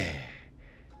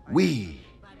We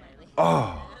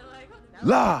are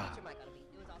live.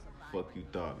 Fuck you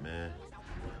thought, man.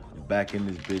 I'm back in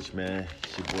this bitch, man.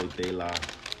 It's your boy De La.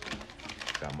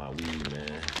 Got my weed,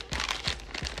 man.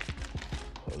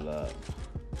 Hold up.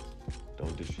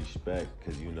 Don't disrespect,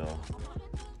 cause you know,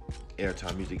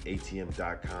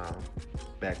 airtimemusicatm.com.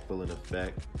 Back full in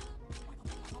effect.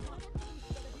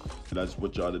 And I just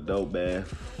want y'all to know, man,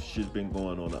 shit's been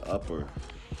going on the upper.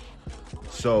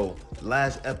 So,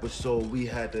 last episode, we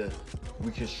had to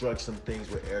reconstruct some things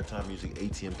with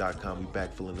airtimemusicatm.com. We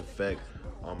back full in effect.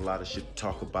 A lot of shit to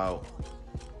talk about.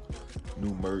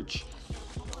 New merch,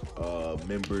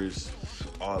 members,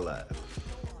 all that.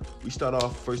 We start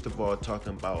off, first of all,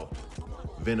 talking about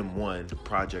Venom 1, the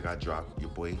project I dropped. Your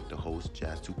boy, the host,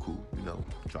 Jazz Too Cool, you know,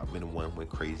 dropped Venom 1, went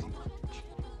crazy.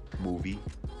 Movie.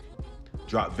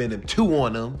 Dropped Venom 2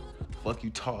 on them. Fuck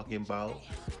you talking about?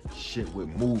 Shit with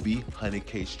movie,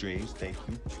 100K streams. Thank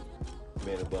you.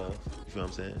 Man above. You feel what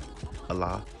I'm saying?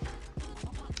 Allah.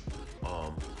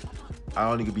 I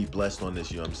only could be blessed on this,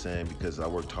 you know what I'm saying? Because I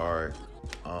worked hard.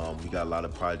 We got a lot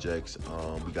of projects.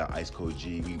 We got Ice Code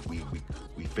G.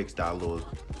 We fixed our little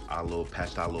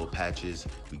patches.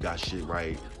 We got shit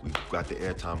right. We got the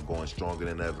airtime going stronger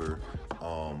than ever.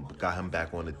 Got him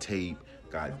back on the tape.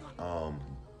 Got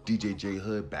DJ J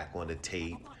Hood back on the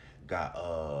tape. Got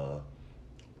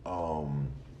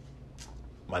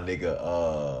my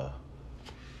nigga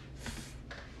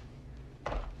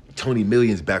Tony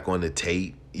Millions back on the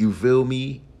tape. You feel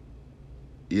me?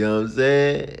 You know what I'm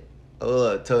saying?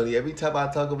 Tony, every time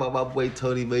I talk about my boy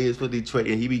Tony Millions from Detroit,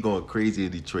 and he be going crazy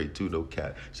in Detroit too, no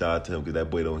cap. Shout out to him, because that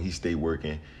boy he stay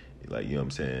working. Like, you know what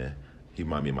I'm saying? He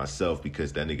remind me of myself,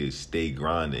 because that nigga stay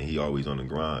grinding. He always on the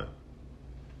grind.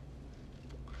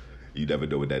 You never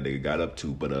know what that nigga got up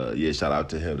to. But yeah, shout out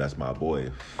to him. That's my boy.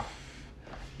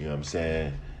 You know what I'm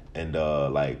saying? And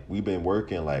like, we been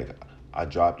working. Like, I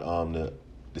dropped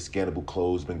the scannable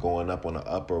clothes been going up on the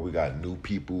upper. We got new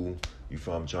people, you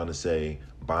feel I'm trying to say,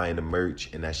 buying the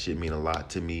merch, and that shit mean a lot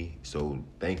to me. So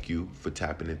thank you for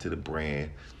tapping into the brand.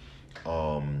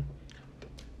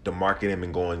 The marketing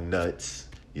been going nuts.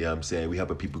 You know what I'm saying? We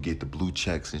helping people get the blue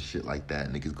checks and shit like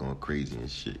that. Niggas going crazy and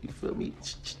shit. You feel me?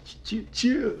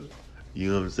 Chill. You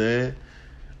know what I'm saying?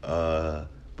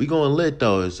 We going lit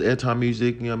though. It's Airtime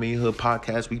Music, you know what I mean? Hood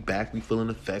podcast. We back. We feeling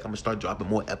the effect. I'm gonna start dropping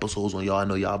more episodes on y'all. I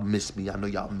know y'all missed me. I know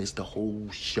y'all missed the whole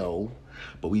show.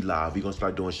 But we live. We gonna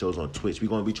start doing shows on Twitch. We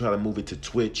trying to move it to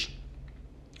Twitch.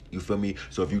 You feel me?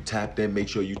 So if you tapped in, make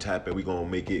sure you tap in. We gonna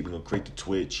make it. We gonna create the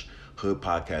Twitch Hood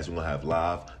podcast. We're gonna have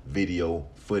live video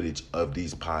footage of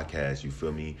these podcasts. You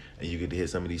feel me? And you get to hear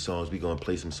some of these songs. We gonna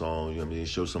play some songs. You know what I mean?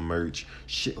 Show some merch.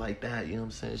 Shit like that. You know what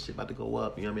I'm saying? Shit about to go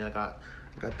up. You know what I mean?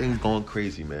 I got things going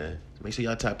crazy, man. So make sure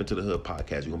y'all tap into the Hood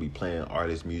podcast. We're gonna be playing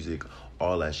artist music,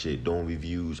 all that shit, doing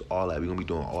reviews, all that. We're gonna be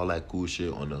doing all that cool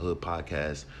shit on the Hood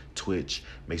podcast, Twitch.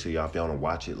 Make sure y'all, if y'all wanna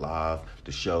watch it live,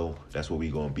 the show, that's where we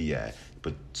gonna be at.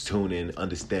 But tune in,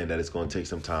 understand that it's gonna take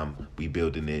some time. We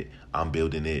building it, I'm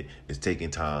building it. It's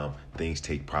taking time. Things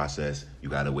take process. You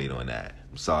gotta wait on that.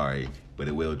 I'm sorry, but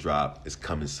it will drop. It's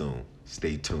coming soon.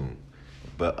 Stay tuned.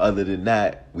 But other than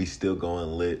that, we still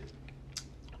going lit.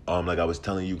 Like I was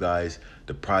telling you guys,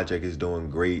 the project is doing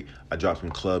great. I dropped some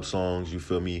club songs, you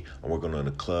feel me? I'm working on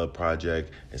a club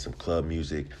project and some club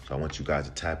music. So I want you guys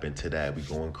to tap into that. We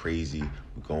going crazy.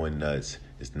 We going nuts.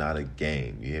 It's not a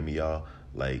game. You hear me, y'all?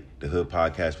 Like, the Hood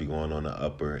podcast, we going on the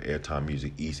upper, Airtime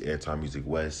Music East, Airtime Music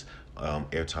West,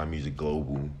 Airtime Music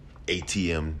Global,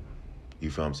 ATM.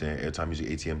 You feel what I'm saying?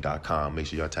 airtimemusicatm.com. Make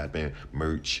sure y'all tap in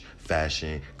merch,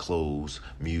 fashion, clothes,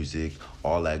 music,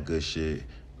 all that good shit.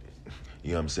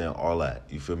 You know what I'm saying? All that.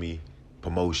 You feel me?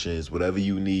 Promotions, whatever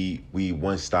you need, we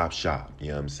one-stop shop. You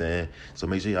know what I'm saying? So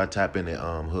make sure y'all tap in the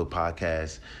Hood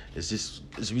podcast. It's just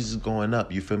going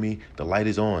up. You feel me? The light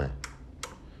is on.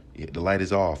 Yeah, the light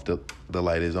is off. The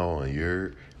light is on.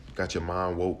 You got your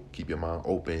mind woke. Keep your mind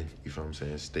open. You feel what I'm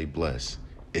saying? Stay blessed.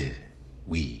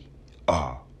 We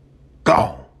are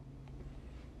gone.